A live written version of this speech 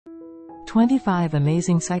25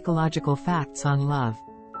 Amazing Psychological Facts on Love.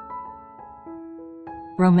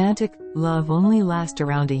 Romantic love only lasts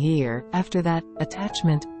around a year. After that,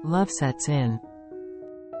 attachment love sets in.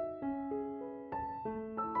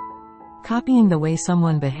 Copying the way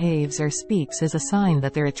someone behaves or speaks is a sign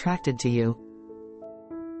that they're attracted to you.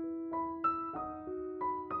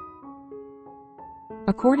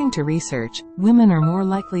 According to research, women are more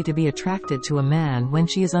likely to be attracted to a man when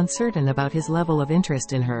she is uncertain about his level of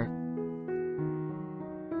interest in her.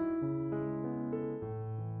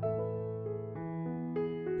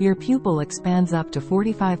 Your pupil expands up to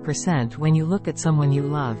 45% when you look at someone you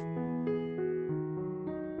love.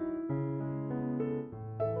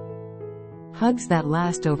 Hugs that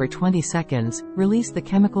last over 20 seconds release the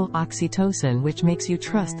chemical oxytocin, which makes you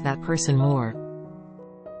trust that person more.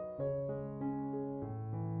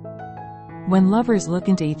 When lovers look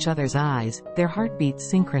into each other's eyes, their heartbeats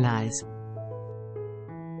synchronize.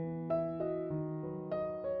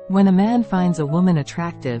 When a man finds a woman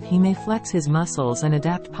attractive, he may flex his muscles and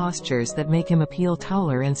adapt postures that make him appeal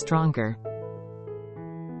taller and stronger.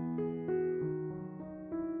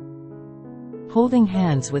 Holding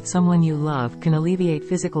hands with someone you love can alleviate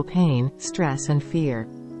physical pain, stress, and fear.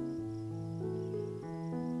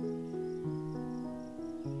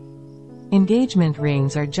 Engagement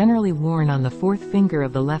rings are generally worn on the fourth finger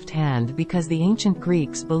of the left hand because the ancient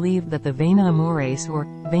Greeks believed that the vena amoris, or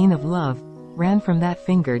vein of love, ran from that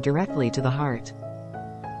finger directly to the heart.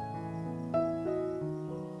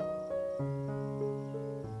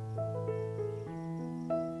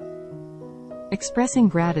 Expressing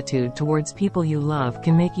gratitude towards people you love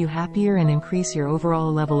can make you happier and increase your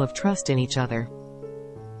overall level of trust in each other.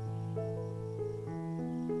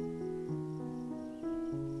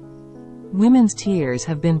 Women's tears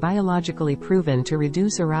have been biologically proven to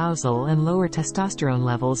reduce arousal and lower testosterone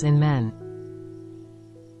levels in men.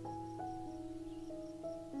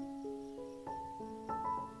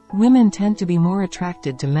 Women tend to be more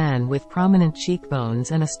attracted to men with prominent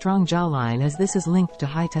cheekbones and a strong jawline, as this is linked to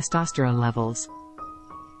high testosterone levels.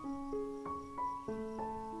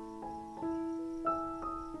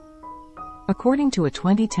 According to a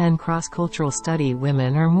 2010 cross-cultural study,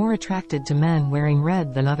 women are more attracted to men wearing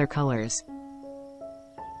red than other colors.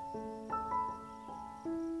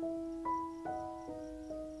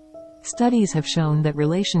 Studies have shown that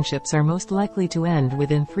relationships are most likely to end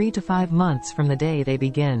within 3 to 5 months from the day they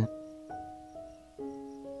begin.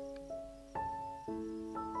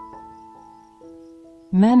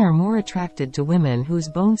 Men are more attracted to women whose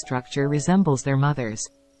bone structure resembles their mother's.